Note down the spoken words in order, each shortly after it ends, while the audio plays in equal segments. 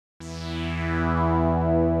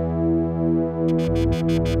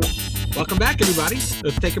Welcome back, everybody.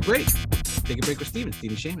 Let's take a break. Take a break with Steven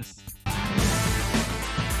Shamus.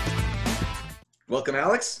 Welcome,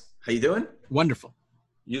 Alex. How you doing? Wonderful.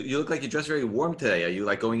 You look like you're dressed very warm today. Are you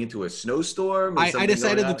like going into a snowstorm? I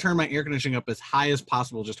decided to turn my air conditioning up as high as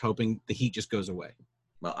possible, just hoping the heat just goes away.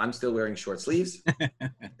 Well, I'm still wearing short sleeves.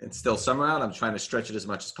 It's still summer out. I'm trying to stretch it as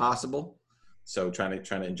much as possible. So trying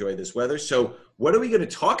to enjoy this weather. So what are we going to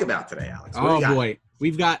talk about today, Alex? Oh boy,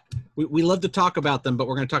 we love to talk about them, but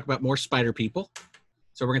we're going to talk about more spider people.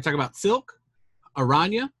 So we're going to talk about Silk,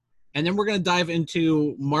 Aranya, and then we're going to dive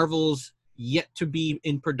into Marvel's yet to be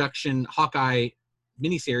in production Hawkeye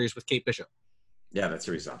miniseries with Kate Bishop. Yeah, that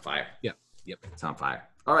series is on fire. Yep. It's on fire.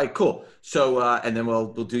 All right, cool. So and then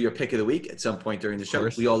we'll do your pick of the week at some point during the show.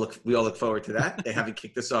 We all look forward to that. They haven't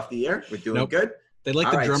kicked us off the air. We're doing good. They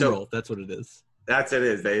like the drum roll. That's what it is. That's it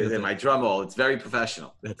is. They're my drum roll. It's very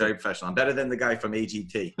professional. Very professional. I'm better than the guy from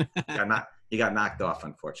AGT. He got knocked off,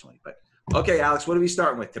 unfortunately. But okay, Alex, what are we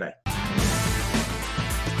starting with today?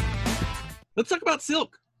 Let's talk about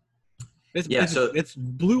Silk. It's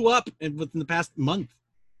blew up within the past month.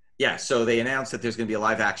 Yeah, so they announced that there's going to be a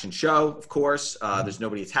live-action show, of course. There's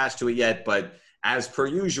nobody attached to it yet, but as per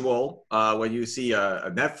usual, when you see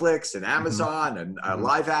a Netflix, an Amazon, and a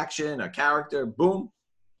live-action, a character, boom,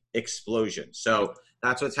 explosion. So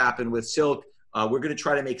that's what's happened with Silk. We're going to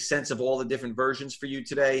try to make sense of all the different versions for you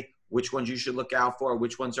today, which ones you should look out for,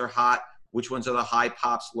 which ones are hot, which ones are the high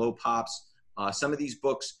pops, low pops. Some of these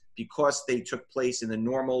books, because they took place in the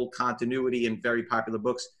normal continuity and very popular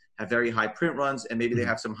books, have very high print runs, and maybe they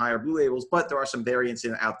have some higher blue labels, but there are some variants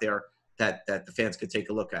out there that the fans could take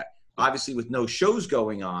a look at. Obviously, with no shows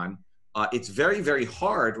going on, it's very, very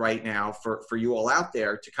hard right now for you all out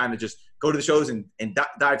there to kind of just go to the shows and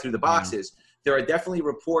dive through the boxes. There are definitely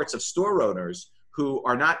reports of store owners who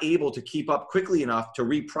are not able to keep up quickly enough to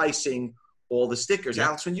repricing all the stickers. Yeah.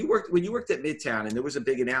 Alex, when you worked at Midtown and there was a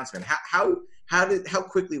big announcement, how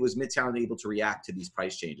quickly was Midtown able to react to these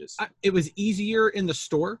price changes? It was easier in the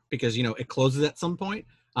store because it closes at some point.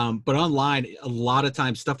 But online, a lot of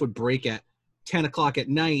times stuff would break at 10 o'clock at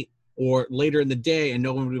night or later in the day, and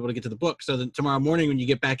no one would be able to get to the book. So then tomorrow morning, when you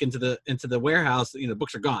get back into the warehouse,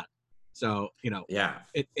 books are gone. So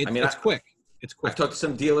it's quick. It's quick. I've talked to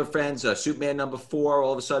some dealer friends, Superman #4,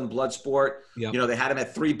 all of a sudden Bloodsport, they had him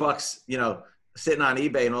at $3, sitting on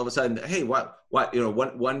eBay, and all of a sudden, hey,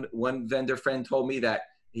 one vendor friend told me that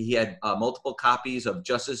he had multiple copies of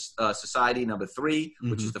Justice Society #3,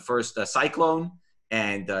 which is the first Cyclone,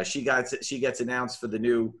 and she gets announced for the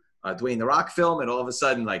new Dwayne The Rock film, and all of a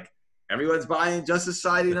sudden, like, everyone's buying Justice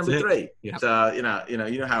Society #3. Yeah. So, you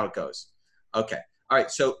know how it goes. Okay. All right,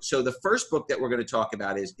 so the first book that we're going to talk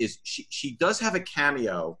about is she does have a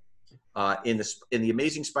cameo in the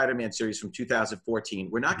Amazing Spider-Man series from 2014.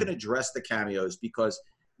 We're not going to address the cameos because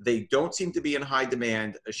they don't seem to be in high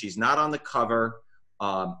demand. She's not on the cover.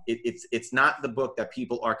 It's not the book that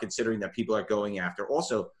people are considering that people are going after.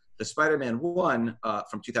 Also, the Spider-Man 1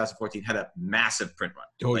 from 2014 had a massive print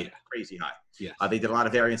run, crazy high. Yeah. They did a lot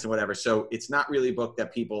of variants and whatever. So it's not really a book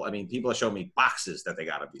that people are showing me boxes that they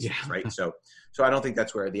got of these things, right? So I don't think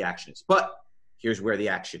that's where the action is. But here's where the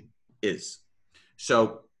action is.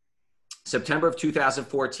 So September of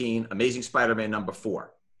 2014, Amazing Spider-Man #4.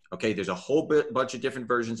 Okay, there's a whole bunch of different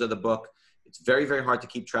versions of the book. It's very, very hard to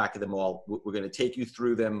keep track of them all. We're going to take you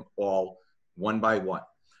through them all one by one.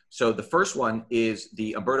 So the first one is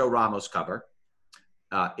the Humberto Ramos cover.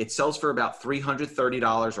 It sells for about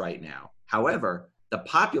 $330 right now. However, the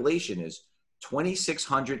population is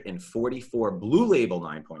 2,644 blue label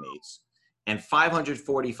 9.8s and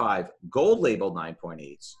 545 gold label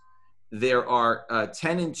 9.8s. There are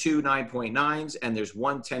 10 and 2 9.9s, and there's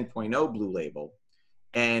one 10.0 blue label.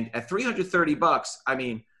 And at $330, I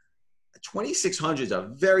mean, 2,600 is a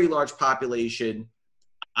very large population.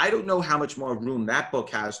 I don't know how much more room that book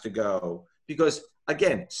has to go because,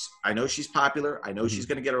 again, I know she's popular. I know she's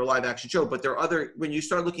going to get her live action show, but there are other, when you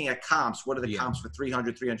start looking at comps, what are the comps for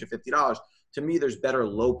 $300, $350? To me, there's better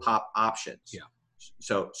low pop options. Yeah.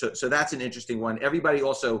 So that's an interesting one. Everybody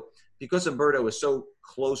also, because Humberto is so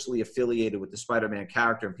closely affiliated with the Spider-Man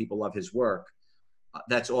character and people love his work,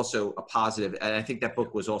 that's also a positive. And I think that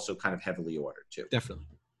book was also kind of heavily ordered too. Definitely.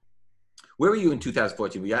 Where were you in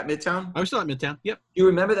 2014? Were you at Midtown? I was still at Midtown. Yep. You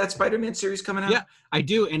remember that Spider-Man series coming out? Yeah, I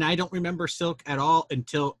do. And I don't remember Silk at all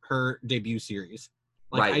until her debut series.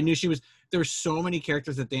 Like, I knew there were so many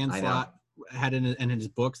characters that Dan Slott had in his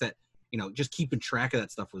books that, just keeping track of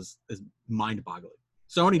that stuff is mind boggling.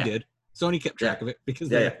 Sony did. Sony kept track of it because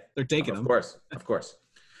they're taking them. Of course.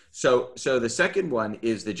 So the second one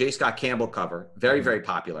is the J. Scott Campbell cover. Very, very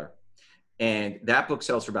popular. And that book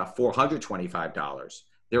sells for about $425.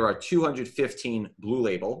 There are 215 Blue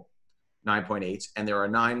Label 9.8s, and there are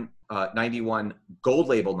 91 Gold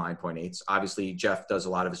Label 9.8s. Obviously, Jeff does a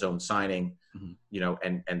lot of his own signing,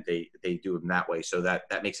 and they do them that way. So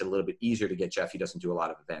that makes it a little bit easier to get Jeff. He doesn't do a lot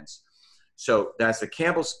of events. So that's the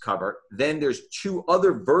Campbell's cover. Then there's two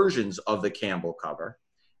other versions of the Campbell cover.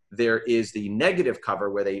 There is the negative cover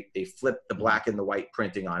where they flip the black and the white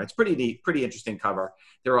printing on. It's pretty neat, pretty interesting cover.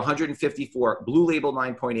 There are 154 Blue Label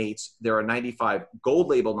 9.8s. There are 95 Gold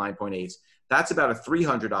Label 9.8s. That's about a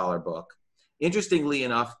 $300 book. Interestingly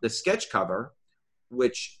enough, the sketch cover,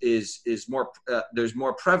 which is more there's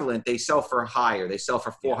more prevalent, they sell for higher. They sell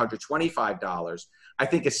for $425. I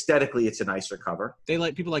think aesthetically it's a nicer cover.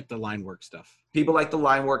 People like the line work stuff. People like the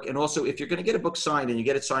line work, and also if you're going to get a book signed and you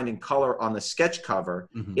get it signed in color on the sketch cover,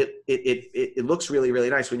 it looks really, really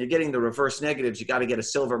nice. When you're getting the reverse negatives, you got to get a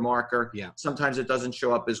silver marker. Yeah. Sometimes it doesn't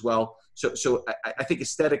show up as well. So I think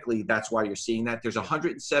aesthetically that's why you're seeing that. There's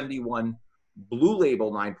 171 Blue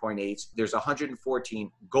Label 9.8s. There's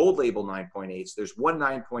 114 Gold Label 9.8s. There's one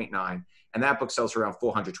 9.9, and that book sells for around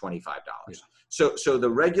 $425. Yeah. So the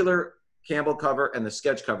regular Campbell cover and the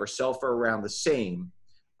sketch cover sell for around the same.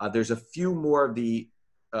 There's a few more of the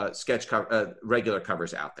sketch cover, regular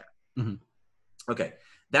covers out there. Okay,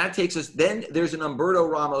 that takes us. Then there's an Humberto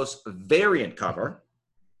Ramos variant cover.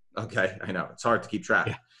 Okay, I know it's hard to keep track.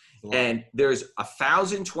 Yeah, and there's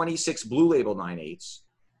 1,026 Blue Label 9.8s.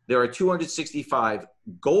 There are 265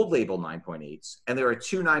 Gold Label 9.8s, and there are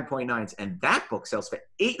two 9.9s, and that book sells for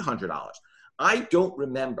 $800. I don't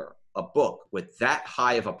remember a book with that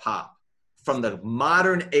high of a pop from the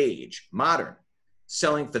modern age,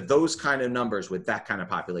 selling for those kind of numbers with that kind of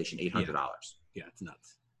population, $800. Yeah, it's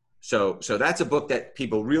nuts. So that's a book that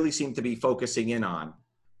people really seem to be focusing in on.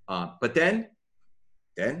 But then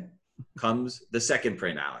comes the second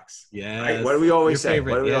print, Alex. Yeah. Right? What do we always say?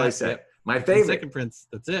 What do we always say? Yep. My favorite. The second prints.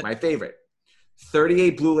 That's it. My favorite.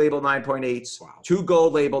 38 Blue Label 9.8s, Wow. 2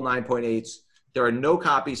 Gold Label 9.8s. There are no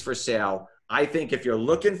copies for sale. I think if you're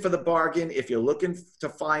looking for the bargain, if you're looking to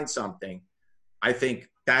find something, I think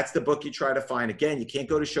that's the book you try to find. Again, you can't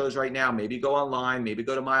go to shows right now. Maybe go online, maybe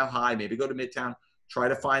go to Mile High, maybe go to Midtown. Try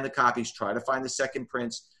to find the copies. Try to find the second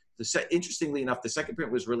prints. Interestingly enough, the second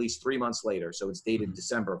print was released 3 months later, so it's dated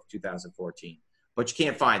December of 2014. But you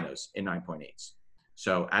can't find those in 9.8s.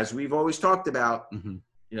 So as we've always talked about,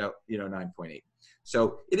 9.8.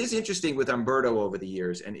 So it is interesting with Humberto over the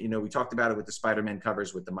years, and we talked about it with the Spider-Man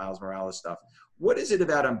covers, with the Miles Morales stuff. What is it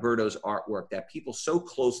about Humberto's artwork that people so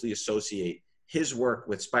closely associate his work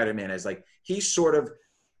with Spider-Man as, like, he's sort of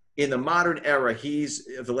in the modern era, he's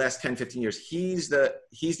the last 10, 15 years, he's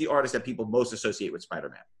the artist that people most associate with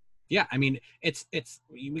Spider-Man. Yeah, I mean,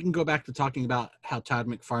 we can go back to talking about how Todd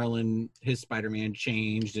McFarlane, his Spider-Man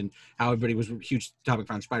changed, and how everybody was a huge Todd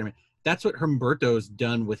McFarlane Spider-Man. That's what Humberto's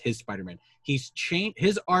done with his Spider-Man. He's changed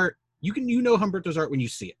his art. You know Humberto's art when you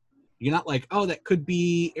see it. You're not like, oh, that could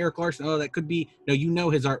be Eric Larson. Oh, that could be. No, you know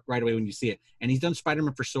his art right away when you see it. And he's done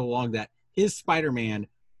Spider-Man for so long that his Spider-Man,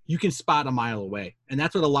 you can spot a mile away. And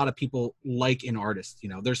that's what a lot of people like in artists.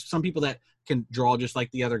 There's some people that can draw just like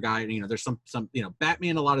the other guy. There's some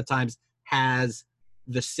Batman a lot of times has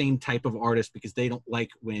the same type of artist because they don't like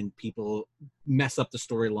when people mess up the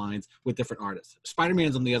storylines with different artists.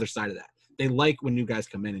 Spider-Man's on the other side of that. They like when new guys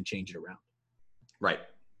come in and change it around. Right.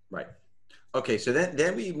 Okay, so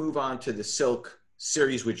then we move on to the Silk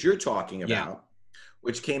series, which you're talking about,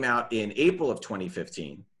 which came out in April of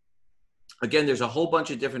 2015. Again, there's a whole bunch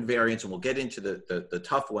of different variants, and we'll get into the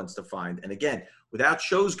tough ones to find. And again, without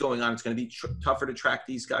shows going on, it's going to be tougher to track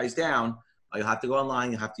these guys down. You'll have to go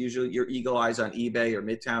online. You'll have to use your eagle eyes on eBay or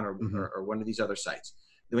Midtown or one of these other sites.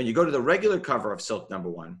 And when you go to the regular cover of Silk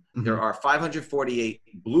 #1, there are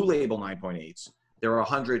 548 Blue Label 9.8s. There are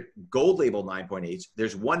 100 Gold Label 9.8s.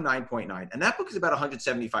 There's one 9.9. And that book is about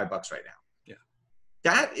 $175 right now. Yeah.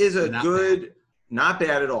 That is not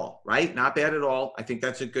bad at all, right? Not bad at all. I think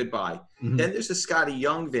that's a good buy. Then there's the Scotty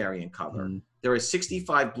Young variant cover. There are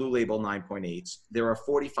 65 Blue Label 9.8s. There are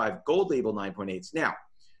 45 Gold Label 9.8s. Now,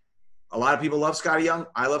 a lot of people love Scotty Young.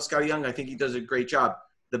 I love Scotty Young. I think he does a great job.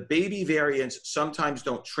 The baby variants sometimes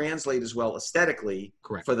don't translate as well aesthetically.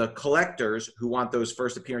 Correct. For the collectors who want those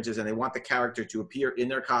first appearances and they want the character to appear in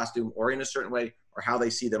their costume or in a certain way or how they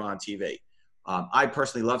see them on TV. I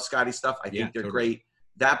personally love Scotty stuff. I think they're great.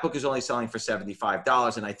 That book is only selling for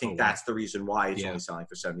 $75, and I think that's the reason why it's only selling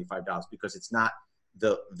for $75, because it's not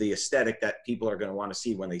the aesthetic that people are going to want to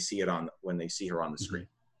see when they see her on the screen.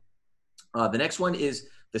 The next one is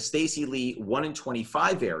the Stacey Lee 1 in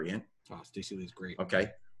 25 variant. Oh, Stacey Lee's great. Okay.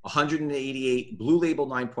 188 blue label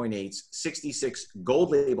 9.8s, 66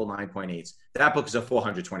 gold label 9.8s. That book is a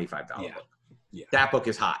 $425 book. Yeah. That book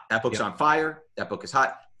is hot. That book's Yep. on fire. That book is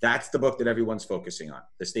hot. That's the book that everyone's focusing on,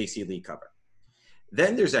 the Stacey Lee cover.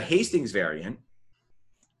 Then there's a Hastings variant.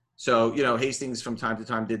 So, you know, Hastings from time to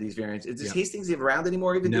time did these variants. Is Yep. Hastings even around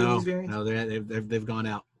anymore even doing these variants? No, they've gone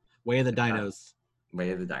out. Way of the dinos.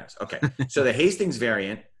 Way of the dinos. Okay. So the Hastings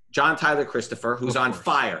variant, John Tyler Christopher, who's on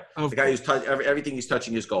fire. The guy who's everything he's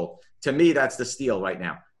touching is gold. To me, that's the steal right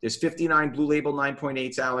now. There's 59 blue label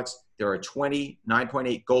 9.8s, Alex. There are 20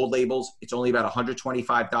 9.8 gold labels. It's only about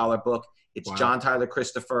 $125 book. It's John Tyler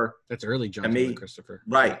Christopher. That's early John Tyler Christopher.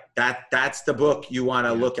 Right. That's the book you want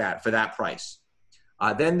to look at for that price.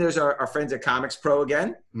 Then there's our friends at Comics Pro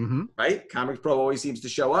again. Mm-hmm. Right? Comics Pro always seems to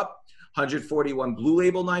show up. 141 blue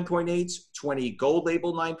label 9.8s, 20 gold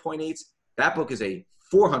label 9.8s. That book is a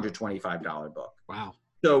 $425 book. Wow.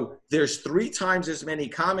 So there's 3 times as many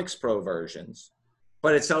Comics Pro versions,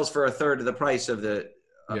 but it sells for a third of the price of the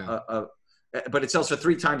but it sells for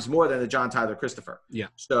 3 times more than the John Tyler Christopher. Yeah.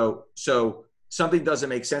 So something doesn't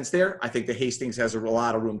make sense there. I think the Hastings has a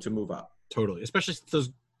lot of room to move up. Totally. Especially since those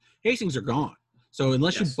Hastings are gone. So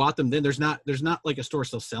unless you bought them then, there's not like a store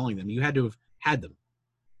still selling them. You had to have had them.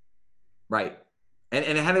 Right. And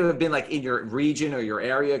it had to have been like in your region or your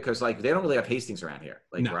area, because like they don't really have Hastings around here,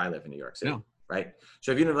 like where I live in New York City. No. Right.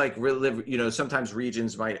 So if you like really live, you know, sometimes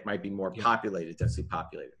regions might be more populated, densely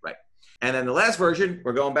populated. Right. And then the last version,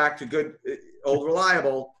 we're going back to good, old,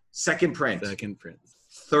 reliable, second print.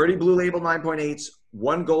 30 blue label 9.8s,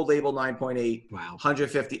 1 gold label 9.8. Wow.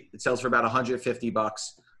 150. It sells for about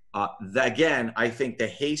 $150. Again, I think the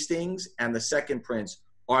Hastings and the second prints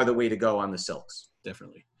are the way to go on the silks.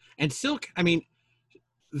 Definitely. And silk, I mean,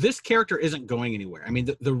 this character isn't going anywhere. I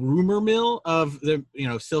mean, the rumor mill of the, you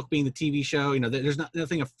know, Silk being the TV show, you know, there's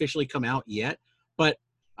nothing officially come out yet, but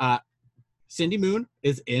Cindy Moon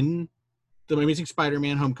is in the Amazing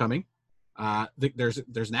Spider-Man Homecoming. There's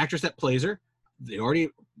an actress that plays her. They already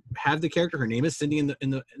have the character. Her name is Cindy in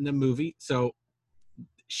the movie. So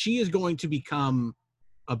she is going to become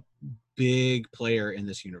a big player in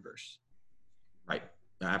this universe. Right.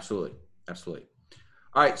 Absolutely. Absolutely.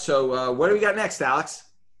 All right. So what do we got next, Alex?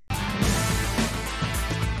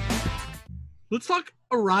 Let's talk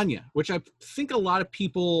Aranya, which I think a lot of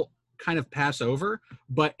people kind of pass over.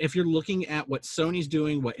 But if you're looking at what Sony's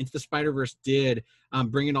doing, what Into the Spider-Verse did,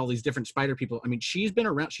 bringing all these different spider people, I mean, she's been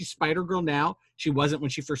around. She's Spider-Girl now. She wasn't when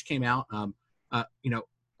she first came out. You know,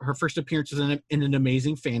 her first appearance was in an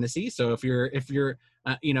Amazing Fantasy. So if you're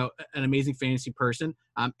you know, an Amazing Fantasy person,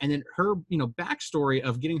 and then her, you know, backstory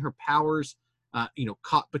of getting her powers, you know,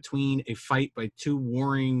 caught between a fight by 2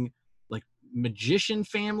 warring like magician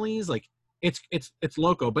families, like it's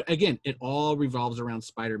loco. But again, it all revolves around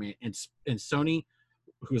Spider-Man and Sony,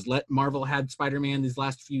 who's let Marvel had Spider-Man these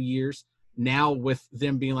last few years. Now with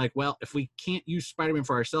them being like, well, if we can't use Spider-Man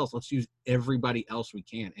for ourselves, let's use everybody else we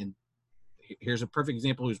can. And here's a perfect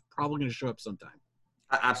example who's probably going to show up sometime.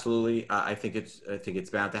 Absolutely. I think it's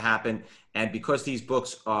bound to happen. And because these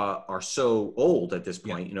books are so old at this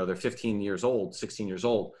point, you know, they're 15 years old, 16 years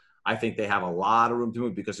old, I think they have a lot of room to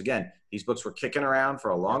move, because again, these books were kicking around for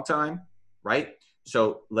a long time, right?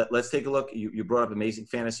 So let's take a look. You brought up Amazing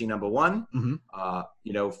Fantasy #1,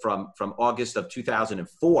 you know, from August of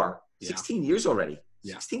 2004, 16 years already.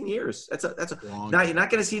 16 years. That's a long. Now you're not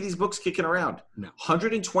going to see these books kicking around. No.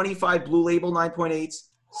 125 blue label 9.8s,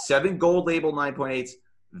 7 gold label 9.8s,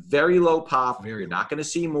 very low pop. You're not going to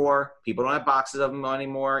see more. People don't have boxes of them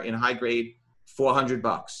anymore in high grade. $400.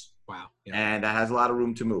 Wow. Yeah. And that has a lot of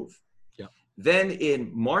room to move. Yeah. Then in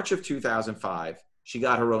March of 2005, she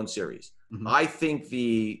got her own series. I think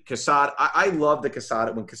the Quesada, I love the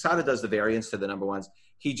Quesada. When Quesada does the variants to the #1s,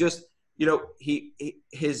 he just, you know,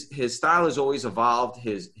 his style has always evolved.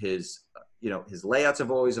 His you know, his layouts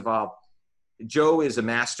have always evolved. Joe is a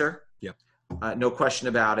master. Yep. No question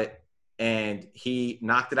about it. And he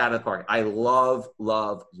knocked it out of the park. I love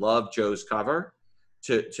Joe's cover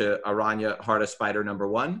to Aranya Heart of Spider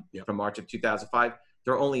 #1 from March of 2005.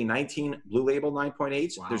 There are only 19 blue label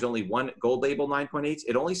 9.8s. Wow. There's only 1 gold label 9.8s.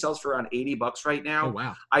 It only sells for around $80 right now. Oh,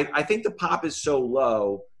 wow. I think the pop is so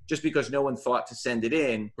low just because no one thought to send it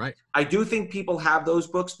in. Right. I do think people have those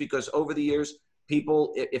books because over the years,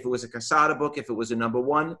 people, if it was a Quesada book, if it was a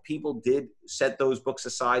 #1, people did set those books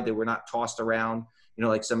aside. They were not tossed around, you know,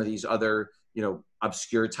 like some of these other, you know,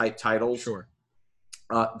 obscure type titles. Sure.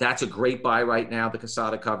 That's a great buy right now, the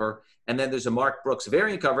Quesada cover. And then there's a Mark Brooks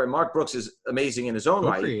variant cover, and Mark Brooks is amazing in his own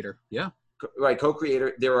right. Co-creator, yeah. Right,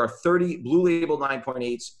 co-creator. There are 30 blue label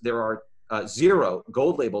 9.8s. There are 0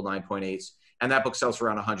 gold label 9.8s. and that book sells for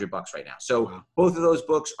around $100 right now. So Wow. both of those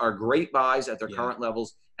books are great buys at their Yeah. current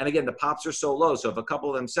levels. And again, the pops are so low, so if a couple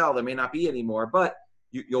of them sell, there may not be any more, but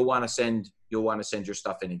you'll want to send your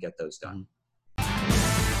stuff in and get those done.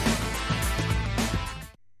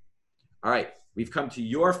 All right, we've come to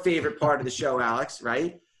your favorite part of the show, Alex,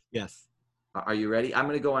 right? Yes. Are you ready? I'm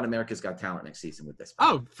going to go on America's Got Talent next season with this.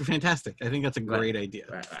 Oh, fantastic. I think that's a great idea.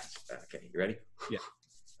 Right. Okay, you ready? Yeah.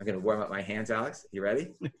 I'm going to warm up my hands, Alex. You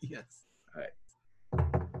ready? Yes. All right.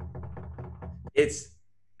 It's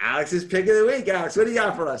Alex's pick of the week. Alex, what do you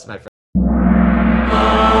got for us, my friend?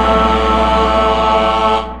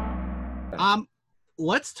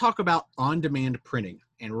 Let's talk about on-demand printing.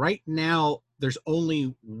 And right now, there's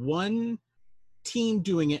only one team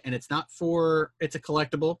doing it, and it's a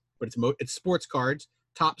collectible, but it's sports cards.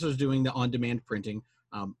 Topps is doing the on-demand printing.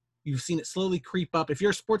 You've seen it slowly creep up. If you're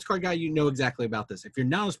a sports card guy, you know exactly about this. If you're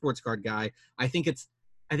not a sports card guy, I think it's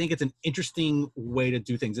an interesting way to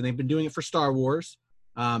do things. And they've been doing it for Star Wars.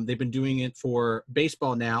 They've been doing it for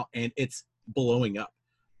baseball now, and it's blowing up.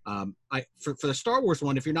 For the Star Wars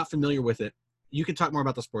one, if you're not familiar with it, you can talk more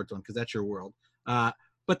about the sports one because that's your world.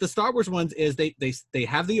 But the Star Wars ones is they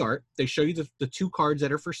have the art. They show you the two cards that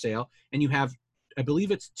are for sale, and you have, I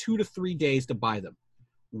believe it's 2 to 3 days to buy them.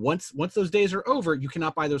 Once those days are over, you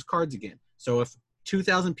cannot buy those cards again. So if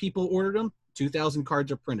 2,000 people ordered them, 2,000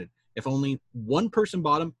 cards are printed. If only one person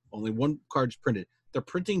bought them, only one card's printed. They're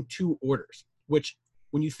printing 2 orders, which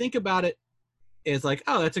when you think about it is like,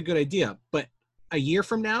 oh, that's a good idea. But a year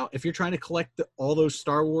from now, if you're trying to collect all those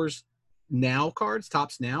Star Wars Now cards,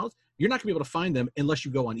 Topps Nows, you're not going to be able to find them unless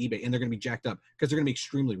you go on eBay, and they're going to be jacked up because they're going to be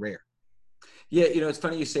extremely rare. Yeah, it's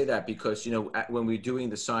funny you say that because, when we were doing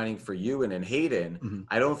the signing for Ewan and Hayden,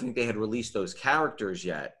 I don't think they had released those characters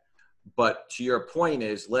yet. But to your point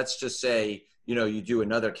is, let's just say, you do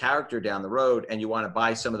another character down the road and you want to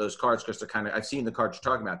buy some of those cards because they're kind of, I've seen the cards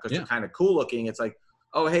you're talking about because they're kind of cool looking. It's like,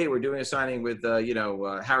 oh, hey, we're doing a signing with,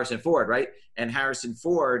 Harrison Ford, right? And Harrison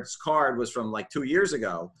Ford's card was from like 2 years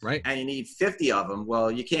ago. Right. And you need 50 of them. Well,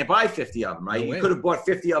 you can't buy 50 of them, right? No You could have bought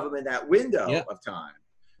 50 of them in that window of time.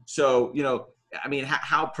 So, I mean,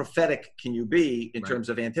 how prophetic can you be in terms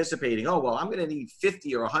of anticipating, oh, well, I'm going to need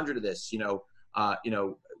 50 or 100 of this, when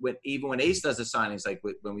Ace does the signings, like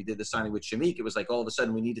when we did the signing with Shameik, it was like all of a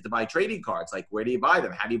sudden we needed to buy trading cards. Like, where do you buy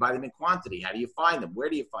them? How do you buy them in quantity? How do you find them? Where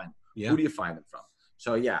do you find them? Yeah. Who do you find them from?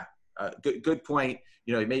 So, good point.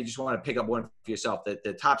 You may just want to pick up one for yourself.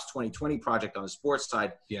 The Topps 2020 project on the sports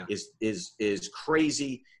side is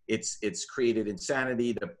crazy. It's created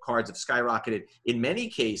insanity. The cards have skyrocketed. In many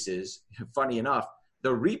cases, funny enough,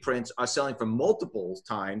 the reprints are selling for multiple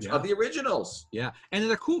times of the originals. Yeah, and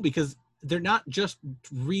they're cool because they're not just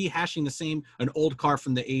rehashing an old card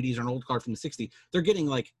from the 80s or an old card from the 60s. They're getting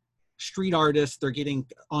like street artists, they're getting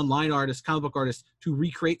online artists, comic book artists to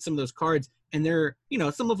recreate some of those cards. And they're,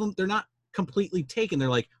 some of them, they're not completely taken. They're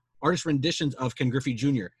like artist renditions of Ken Griffey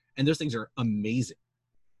Jr. And those things are amazing.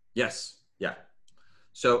 Yes. Yeah.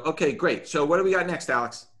 So, okay, great. So what do we got next,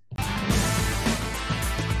 Alex?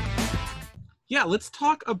 Yeah, let's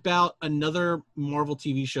talk about another Marvel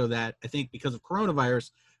TV show that I think because of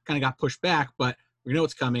coronavirus kind of got pushed back, but we know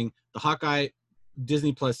it's coming. The Hawkeye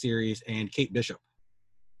Disney Plus series and Kate Bishop.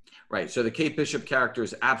 Right. So the Kate Bishop character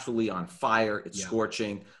is absolutely on fire. It's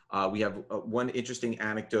scorching. We have one interesting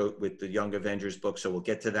anecdote with the Young Avengers book, so we'll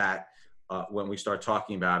get to that when we start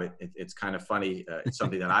talking about it. It's kind of funny. It's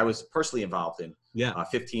something that I was personally involved in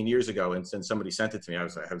 15 years ago, and since somebody sent it to me, I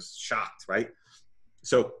was shocked, right?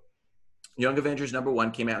 So Young Avengers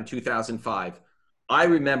 #1 came out in 2005. I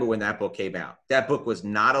remember when that book came out. That book was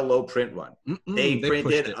not a low print run. They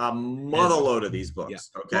printed a mother load of these books.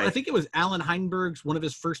 Yeah. Okay. Well, I think it was Alan Heinberg's one of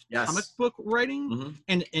his first comic book writing.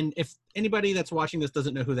 And if anybody that's watching this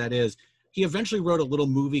doesn't know who that is, he eventually wrote a little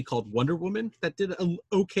movie called Wonder Woman that did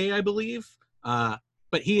okay, I believe.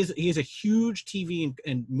 But he is a huge TV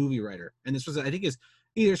and movie writer. And this was, I think,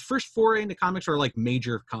 either his first foray into comics or like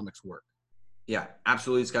major comics work. Yeah,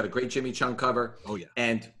 absolutely. It's got a great Jimmy Chung cover. Oh yeah.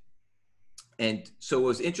 And so what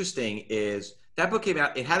was interesting is that book came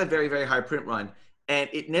out, it had a very, very high print run, and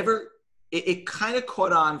it kind of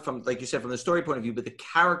caught on from, like you said, from the story point of view, but the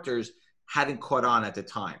characters hadn't caught on at the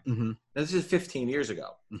time. Now, this is 15 years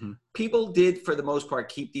ago. People did, for the most part,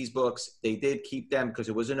 keep these books. They did keep them because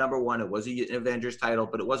it was a #1. It was an Avengers title,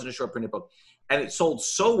 but it wasn't a short printed book. And it sold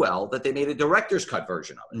so well that they made a director's cut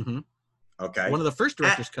version of it. Okay. One of the first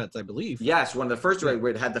director's cuts, I believe. Yes, one of the first where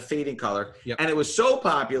it had the fading color. And it was so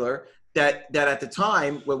popular that at the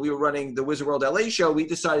time when we were running the Wizard World LA show, we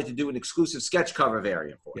decided to do an exclusive sketch cover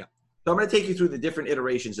variant for it. So I'm going to take you through the different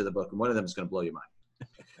iterations of the book, and one of them is going to blow your mind.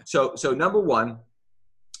 So #1,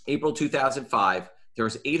 April 2005, there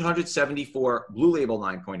was 874 Blue Label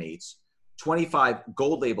 9.8s, 25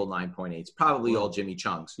 Gold Label 9.8s, probably all Jimmy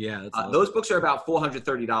Chung's. Yeah, those books are about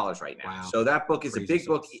 $430 right now. Wow. So that book is Crazy a big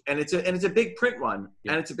book, and it's a big print run,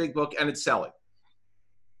 and it's a big book, and it's selling.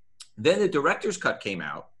 Then the director's cut came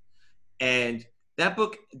out, and that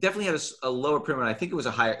book definitely had a lower print run. I think it was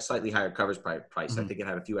a slightly higher covers price. I think it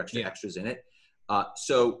had a few extras in it.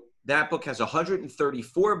 So that book has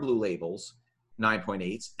 134 Blue Labels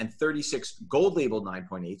 9.8s and 36 Gold Label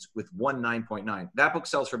 9.8s with one 9.9. That book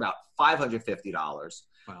sells for about $550.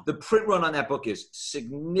 Wow. The print run on that book is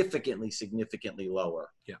significantly lower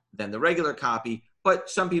than the regular copy, but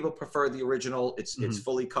some people prefer the original. It's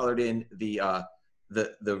fully colored in. The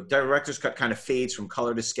director's cut kind of fades from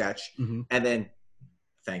color to sketch. And then,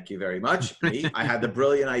 thank you very much. I had the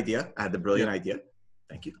brilliant idea.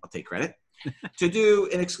 Thank you. I'll take credit. To do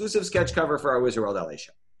an exclusive sketch cover for our Wizard World LA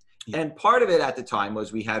show. And part of it at the time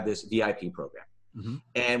was we had this VIP program.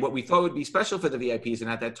 And what we thought would be special for the VIPs, and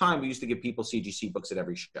at that time, we used to give people CGC books at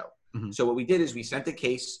every show. So what we did is we sent a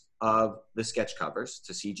case of the sketch covers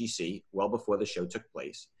to CGC well before the show took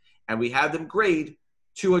place. And we had them grade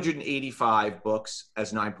 285 books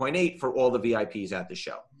as 9.8 for all the VIPs at the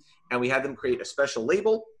show. And we had them create a special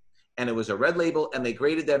label, and it was a red label, and they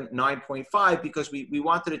graded them 9.5 because we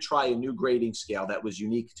wanted to try a new grading scale that was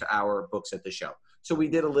unique to our books at the show. So we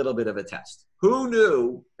did a little bit of a test. Who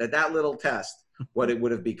knew that little test, what it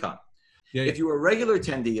would have become? If you were a regular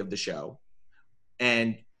attendee of the show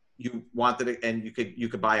and you wanted it, and you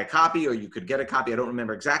could buy a copy or you could get a copy. I don't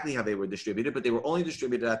remember exactly how they were distributed, but they were only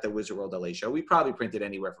distributed at the Wizard World LA show. We probably printed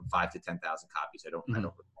anywhere from 5,000 to 10,000 copies. I don't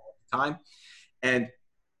recall at the time. And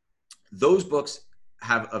those books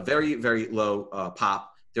have a very, very low pop.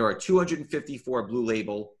 There are 254 Blue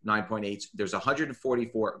Label 9.8s. There's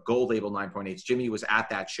 144 Gold Label 9.8s. Jimmy was at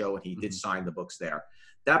that show, and he did sign the books there.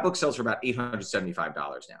 That book sells for about $875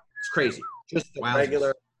 now. It's crazy. Just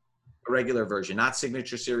a regular version, not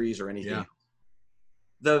signature series or anything. Yeah.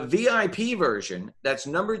 The VIP version that's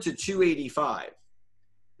numbered to 285,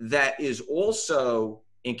 that is also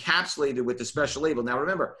encapsulated with the special label. Now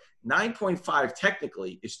remember, 9.5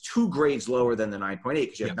 technically is 2 grades lower than the 9.8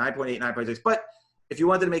 because you have 9.8, 9.6. But if you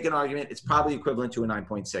wanted to make an argument, it's probably equivalent to a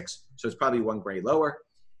 9.6. So it's probably 1 grade lower.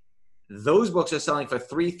 Those books are selling for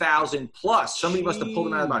 $3,000 plus. Somebody must have pulled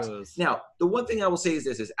them out of the box. Now, the one thing I will say is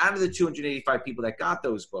this, is out of the 285 people that got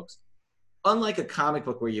those books, unlike a comic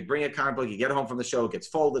book where you bring a comic book, you get it home from the show, it gets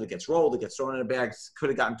folded, it gets rolled, it gets thrown in a bag, could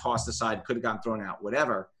have gotten tossed aside, could have gotten thrown out,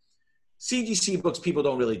 whatever. CGC books, people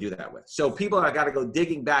don't really do that with. So people have got to go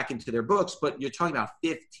digging back into their books, but you're talking about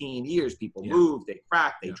 15 years. People move, they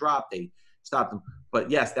crack, they drop, they stop them.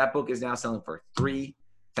 But yes, that book is now selling for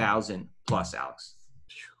 $3,000 plus, Alex.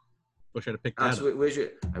 Wish I'd have picked that up.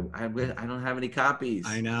 I don't have any copies.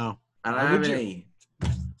 I know. I don't have any.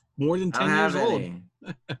 More than 10 years old.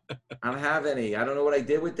 I don't have any. I don't know what I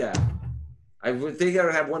did with that. I would think I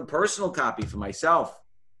would have one personal copy for myself.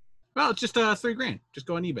 Well, it's just $3,000. Just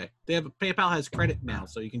go on eBay. They have PayPal has credit now,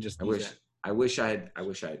 so you can just use that. I wish I had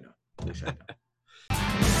known.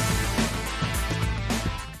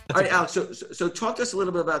 All right, Alex. So talk to us a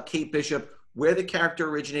little bit about Kate Bishop, where the character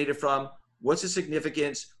originated from, what's the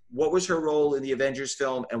significance, what was her role in the Avengers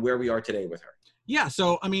film, and where we are today with her. Yeah,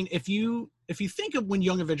 so I mean, if you think of when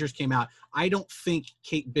Young Avengers came out, I don't think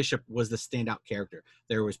Kate Bishop was the standout character.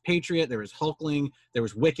 There was Patriot, there was Hulkling, there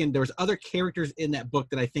was Wiccan, there was other characters in that book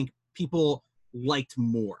that I think people liked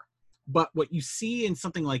more. But what you see in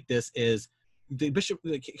something like this is the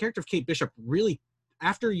character of Kate Bishop really,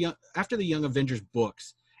 after the Young Avengers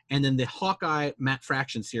books, and then the Hawkeye Matt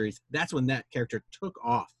Fraction series, that's when that character took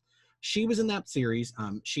off. She was in that series.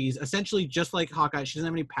 She's essentially just like Hawkeye. She doesn't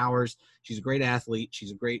have any powers. She's a great athlete.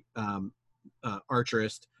 She's a great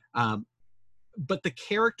archerist. But the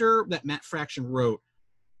character that Matt Fraction wrote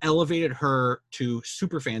elevated her to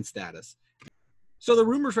superfan status. So the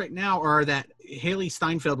rumors right now are that Haley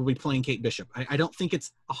Steinfeld will be playing Kate Bishop. I don't think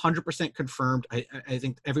it's 100% confirmed. I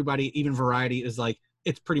think everybody, even Variety, is like,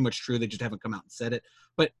 it's pretty much true. They just haven't come out and said it.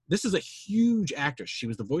 But this is a huge actress. She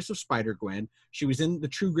was the voice of Spider-Gwen. She was in the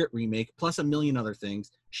True Grit remake, plus a million other things.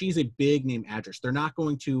 She's a big name actress.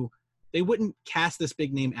 They wouldn't cast this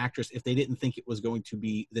big name actress if they didn't think it was going to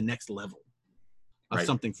be the next level of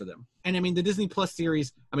something for them. And I mean, the Disney Plus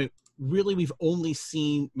series, I mean, really, we've only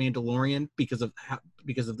seen Mandalorian because of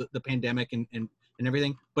the pandemic and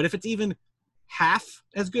everything. But if it's even half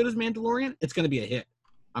as good as Mandalorian, it's going to be a hit.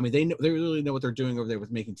 I mean, they really know what they're doing over there with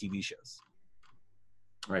making TV shows.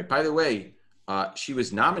 All right. By the way, she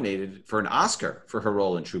was nominated for an Oscar for her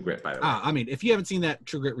role in True Grit, by the way. I mean, if you haven't seen that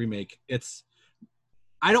True Grit remake, it's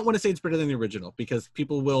I don't want to say it's better than the original because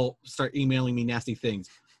people will start emailing me nasty things,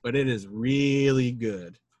 but it is really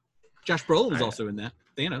good. Josh Brolin was also in that.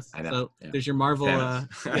 Thanos. I know. So Yeah. there's your Marvel. Yeah.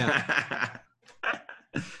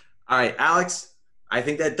 All right, Alex. I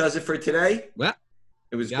think that does it for today. Well,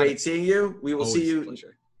 it was great seeing you. We will see you.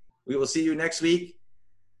 Pleasure. We will see you next week.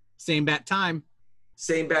 Same bat time.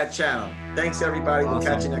 Same bat channel. Thanks, everybody. Awesome. We'll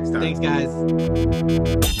catch you next time. Thanks, guys.